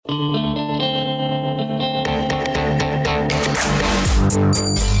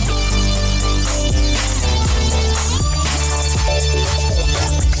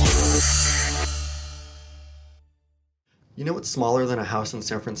smaller than a house in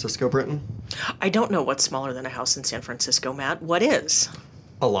San Francisco, Britain? I don't know what's smaller than a house in San Francisco, Matt. What is?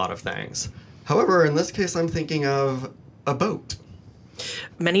 A lot of things. However, in this case, I'm thinking of a boat.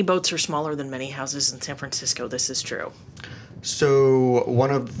 Many boats are smaller than many houses in San Francisco. This is true. So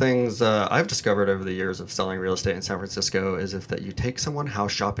one of the things I've discovered over the years of selling real estate in San Francisco is if that you take someone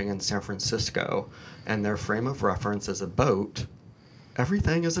house shopping in San Francisco and their frame of reference is a boat,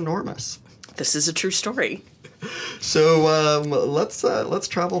 everything is enormous. This is a true story. So let's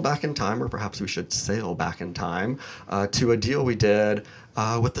travel back in time, or perhaps we should sail back in time, to a deal we did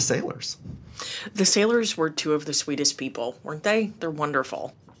with the Sailors. The Sailors were two of the sweetest people, weren't they? They're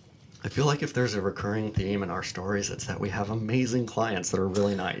wonderful. I feel like if there's a recurring theme in our stories, it's that we have amazing clients that are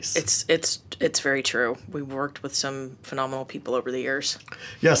really nice. It's very true. We've worked with some phenomenal people over the years.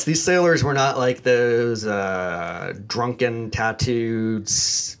 Yes, these sailors were not like those drunken, tattooed,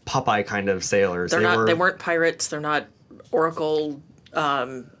 Popeye kind of sailors. They weren't pirates. They're not Oracle,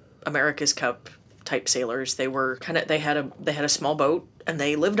 America's Cup type sailors. They had a small boat and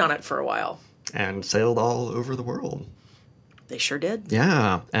they lived on it for a while. And sailed all over the world. They sure did.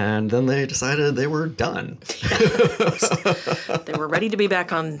 Yeah, and then they decided they were done. They were ready to be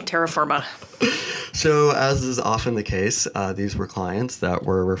back on terra firma. So, as is often the case, these were clients that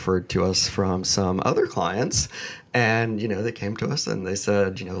were referred to us from some other clients. And, they came to us and they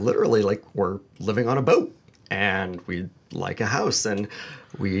said, literally, like, we're living on a boat and we'd like a house. And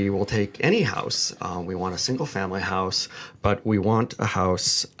we will take any house. We want a single family house, but we want a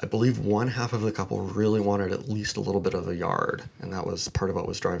house. I believe one half of the couple really wanted at least a little bit of a yard. And that was part of what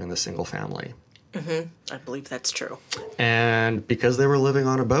was driving the single family. Mm-hmm. I believe that's true. And because they were living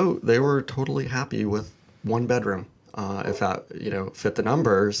on a boat, they were totally happy with one bedroom. If that, fit the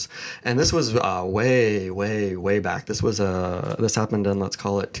numbers. And this was way, way, way back. This happened in, let's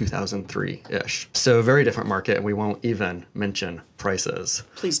call it 2003-ish. So a very different market, and we won't even mention prices.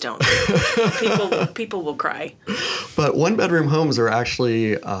 Please don't. People will cry. But one-bedroom homes are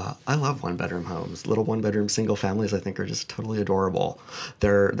actually, I love one-bedroom homes. Little one-bedroom single families, I think, are just totally adorable.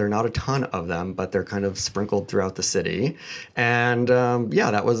 They're not a ton of them, but they're kind of sprinkled throughout the city. And,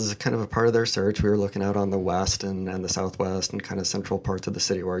 that was kind of a part of their search. We were looking out on the west and the southwest and kind of central parts of the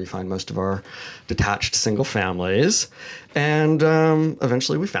city where you find most of our detached single families. And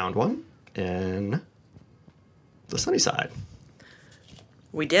eventually we found one in the Sunnyside.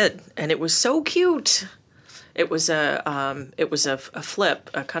 We did, and it was so cute. It was a flip.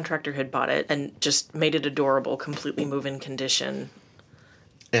 A contractor had bought it and just made it adorable, completely move-in condition.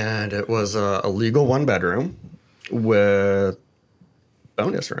 And it was a legal one-bedroom with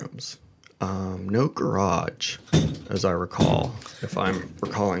bonus rooms. No garage, as I recall, if I'm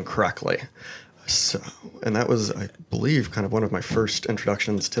recalling correctly. So, and that was, I believe, kind of one of my first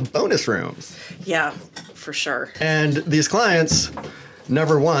introductions to bonus rooms. Yeah, for sure. And these clients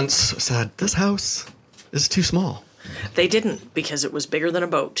never once said, this house is too small. They didn't, because it was bigger than a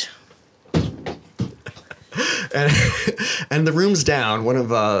boat. And the rooms down, one of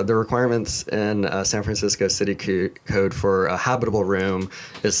the requirements in San Francisco City Code for a habitable room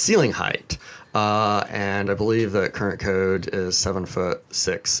is ceiling height. And I believe the current code is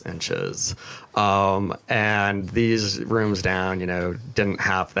 7'6". And these rooms down, didn't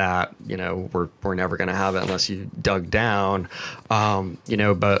have that. We're never going to have it unless you dug down.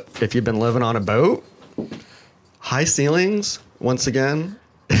 But if you've been living on a boat, high ceilings, once again,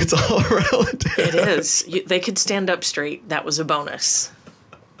 it's all relative. It is. They could stand up straight. That was a bonus.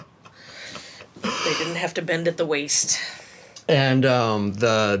 They didn't have to bend at the waist. And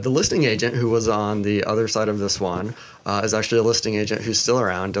the listing agent who was on the other side of this one is actually a listing agent who's still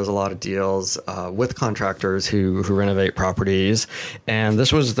around, does a lot of deals with contractors who renovate properties. And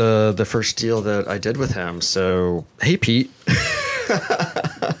this was the first deal that I did with him. So, hey, Pete.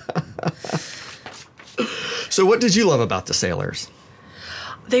 So what did you love about the Sailors?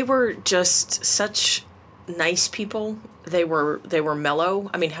 They were just such nice people. They were mellow.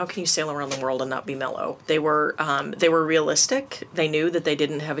 I mean, how can you sail around the world and not be mellow? They were realistic. They knew that they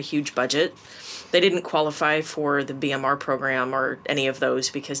didn't have a huge budget. They didn't qualify for the BMR program or any of those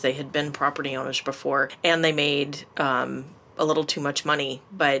because they had been property owners before, and they made a little too much money.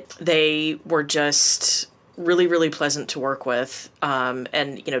 But they were just really, really pleasant to work with. And,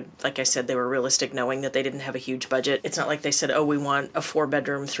 like I said, they were realistic, knowing that they didn't have a huge budget. It's not like they said, we want a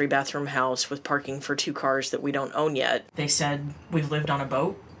 4-bedroom, 3-bathroom house with parking for 2 cars that we don't own yet. They said, we've lived on a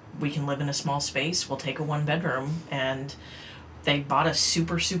boat. We can live in a small space. We'll take a 1-bedroom. And they bought a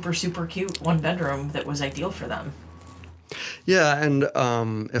super, super, super cute 1-bedroom that was ideal for them. Yeah, and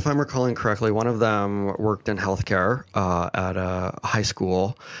if I'm recalling correctly, one of them worked in healthcare at a high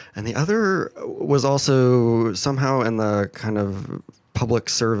school, and the other was also somehow in the kind of public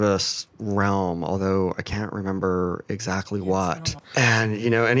service realm, although I can't remember exactly what. And,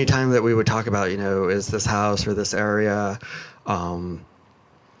 anytime that we would talk about, is this house or this area,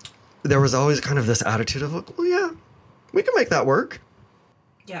 there was always kind of this attitude of, well, yeah, we can make that work.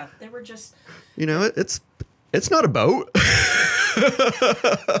 Yeah, they were just... It's not a boat.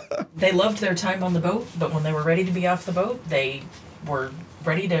 They loved their time on the boat, but when they were ready to be off the boat, they were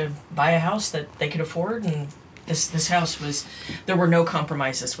ready to buy a house that they could afford, and this house was... There were no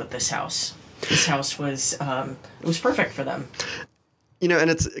compromises with this house. This house was... it was perfect for them.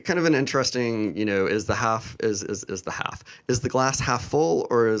 And it's kind of an interesting, is the glass half full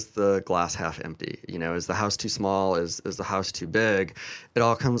or is the glass half empty? Is the house too small? Is the house too big? It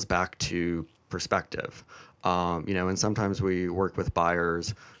all comes back to perspective. And sometimes we work with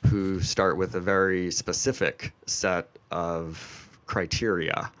buyers who start with a very specific set of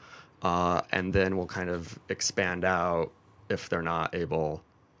criteria, and then we'll kind of expand out if they're not able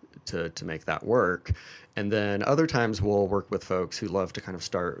to make that work. And then other times we'll work with folks who love to kind of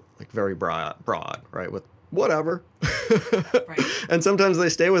start like very broad, right? With whatever. Right. And sometimes they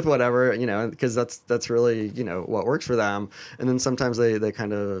stay with whatever, because that's really, what works for them. And then sometimes they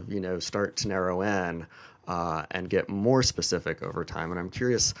kind of, start to narrow in and get more specific over time. And I'm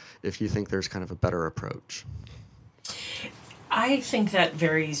curious if you think there's kind of a better approach. I think that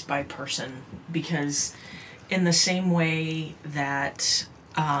varies by person, because in the same way that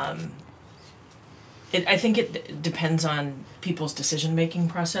I think it depends on people's decision-making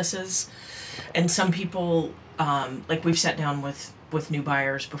processes. And some people, like we've sat down with new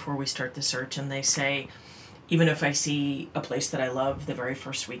buyers before we start the search, and they say, even if I see a place that I love the very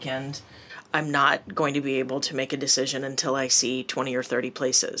first weekend, I'm not going to be able to make a decision until I see 20 or 30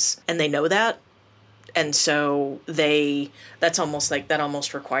 places. And they know that. And so that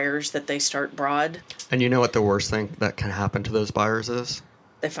almost requires that they start broad. And you know what the worst thing that can happen to those buyers is?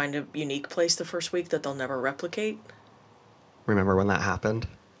 They find a unique place the first week that they'll never replicate. Remember when that happened?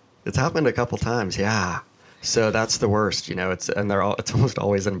 It's happened a couple times, yeah. So that's the worst, it's almost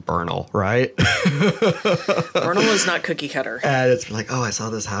always in Bernal, right? Bernal is not cookie cutter. And it's like, oh, I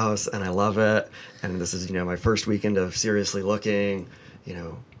saw this house and I love it, and this is, my first weekend of seriously looking,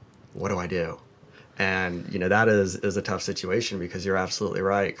 what do I do? And, that is a tough situation, because you're absolutely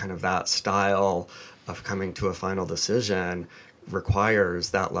right. Kind of that style of coming to a final decision requires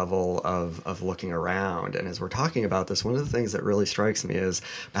that level of looking around. And as we're talking about this, one of the things that really strikes me is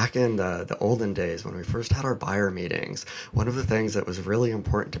back in the olden days when we first had our buyer meetings, one of the things that was really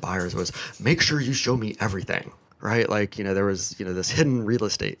important to buyers was make sure you show me everything. Right? Like, there was, this hidden real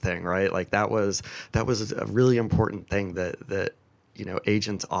estate thing, right? Like that was a really important thing that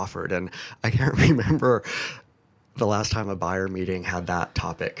agents offered. And I can't remember the last time a buyer meeting had that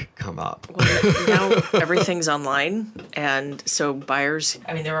topic come up. Well, now everything's online, and so buyers,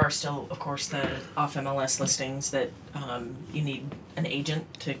 there are still, of course, the off MLS listings that you need an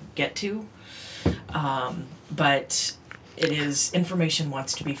agent to get to, but information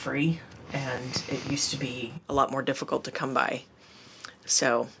wants to be free, and it used to be a lot more difficult to come by.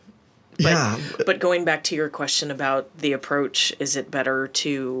 So... But going back to your question about the approach, is it better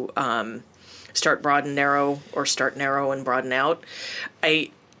to start broad and narrow, or start narrow and broaden out?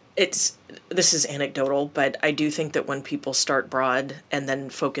 This is anecdotal, but I do think that when people start broad and then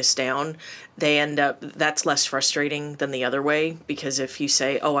focus down, that's less frustrating than the other way. Because if you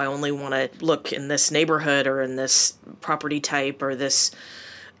say, oh, I only want to look in this neighborhood or in this property type or this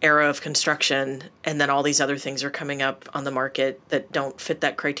era of construction, and then all these other things are coming up on the market that don't fit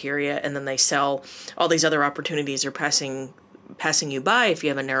that criteria, and then they sell, all these other opportunities are passing you by if you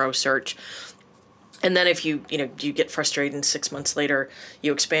have a narrow search. And then if you get frustrated and 6 months later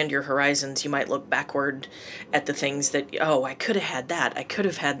you expand your horizons, you might look backward at the things that, oh, I could have had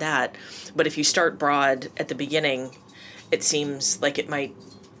that. But if you start broad at the beginning, it seems like it might,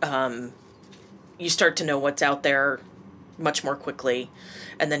 you start to know what's out there much more quickly.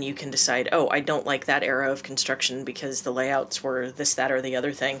 And then you can decide, oh, I don't like that era of construction because the layouts were this, that, or the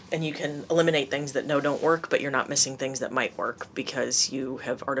other thing. And you can eliminate things that don't work, but you're not missing things that might work because you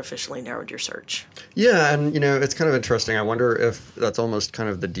have artificially narrowed your search. Yeah, and it's kind of interesting. I wonder if that's almost kind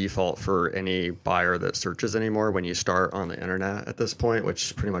of the default for any buyer that searches anymore when you start on the internet at this point,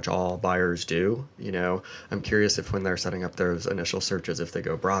 which pretty much all buyers do. I'm curious if when they're setting up those initial searches, if they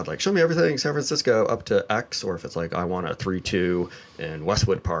go broad, like show me everything San Francisco up to X, or if it's like I want a 3-2 in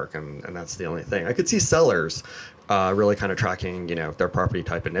Westwood Park, and that's the only thing. I could see sellers really kind of tracking, their property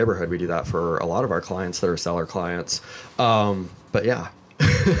type and neighborhood. We do that for a lot of our clients that are seller clients. But yeah.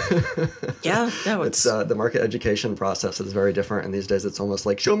 Yeah, no, it's the market education process is very different, and these days it's almost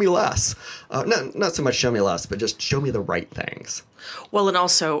like show me less. Not so much show me less, but just show me the right things. Well, and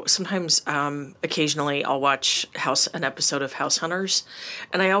also sometimes, occasionally, I'll watch an episode of House Hunters,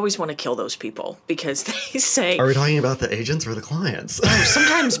 and I always want to kill those people because they say, "Are we talking about the agents or the clients?" Oh,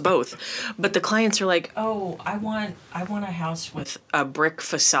 sometimes both, but the clients are like, "Oh, I want a house with a brick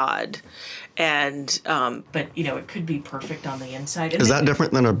facade," and but it could be perfect on the inside. Is that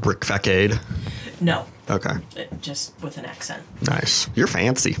different than a brick facade? No. Okay. Just with an accent. Nice. You're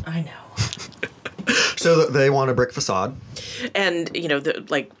fancy. I know. So they want a brick facade. And,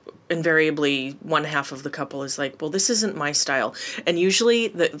 invariably one half of the couple is like, well, this isn't my style. And usually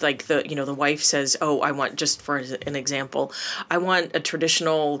the wife says, oh, I want, just for an example, I want a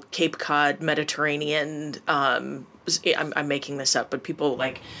traditional Cape Cod Mediterranean, I'm making this up, but people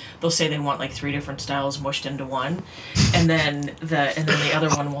they'll say they want 3 different styles mushed into one. And then the other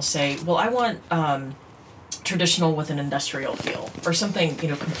one will say, well, I want, traditional with an industrial feel or something,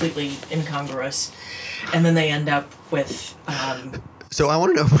 completely incongruous. And then they end up with, So I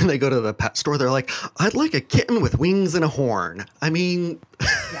want to know, when they go to the pet store, they're like, I'd like a kitten with wings and a horn. I mean...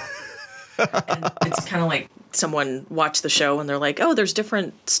 Yeah. And it's kind of like someone watched the show and they're like, oh, there's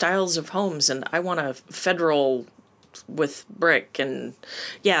different styles of homes and I want a federal with brick and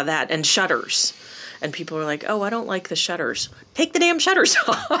that and shutters. And people are like, oh, I don't like the shutters. Take the damn shutters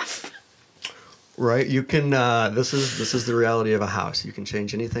off. Right, you can. This is the reality of a house. You can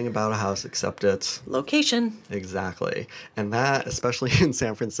change anything about a house except its location. Exactly, and that, especially in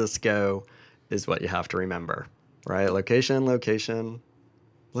San Francisco, is what you have to remember. Right, location, location,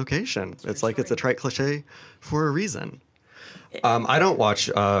 location. It's like it's a trite cliche for a reason. I don't watch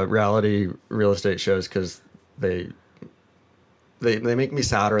reality real estate shows because they make me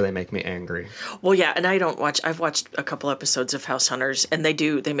sad or they make me angry. Well, yeah, and I've watched a couple episodes of House Hunters, and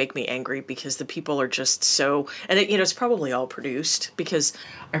they make me angry because the people are just so, and it's probably all produced because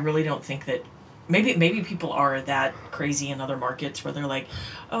I really don't think that, maybe people are that crazy in other markets where they're like,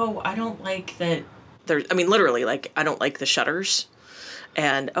 oh, I don't like that, literally, I don't like the shutters,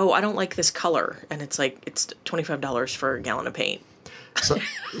 and, oh, I don't like this color, and it's it's $25 for a gallon of paint. So,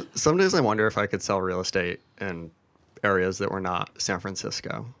 some days I wonder if I could sell real estate and areas that were not San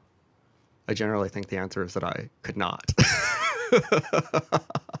Francisco. I generally think the answer is that I could not.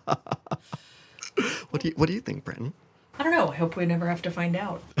 What do you think, Britton? I don't know. I hope we never have to find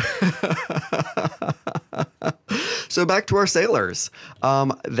out. So back to our sailors.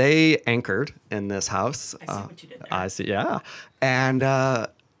 They anchored in this house. I see what you did there. I see, yeah. And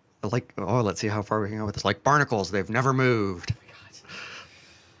let's see how far we can go with this. Like barnacles, they've never moved.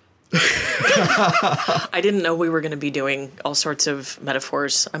 I didn't know we were going to be doing all sorts of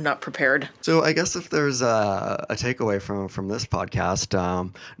metaphors. I'm not prepared. So I guess if there's a takeaway from this podcast,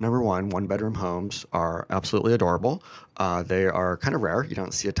 number one-bedroom homes are absolutely adorable. They are kind of rare. You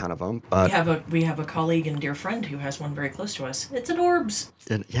don't see a ton of them. But we have a colleague and dear friend who has one very close to us. It's adorbs.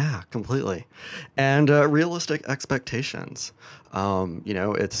 Yeah, completely. And realistic expectations.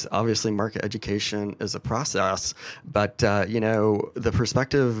 It's obviously market education is a process, but, the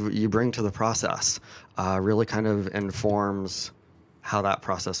perspective you bring to the process really kind of informs how that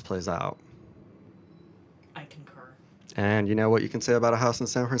process plays out. I concur. And you know what you can say about a house in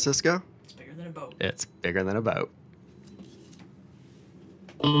San Francisco? It's bigger than a boat. It's bigger than a boat.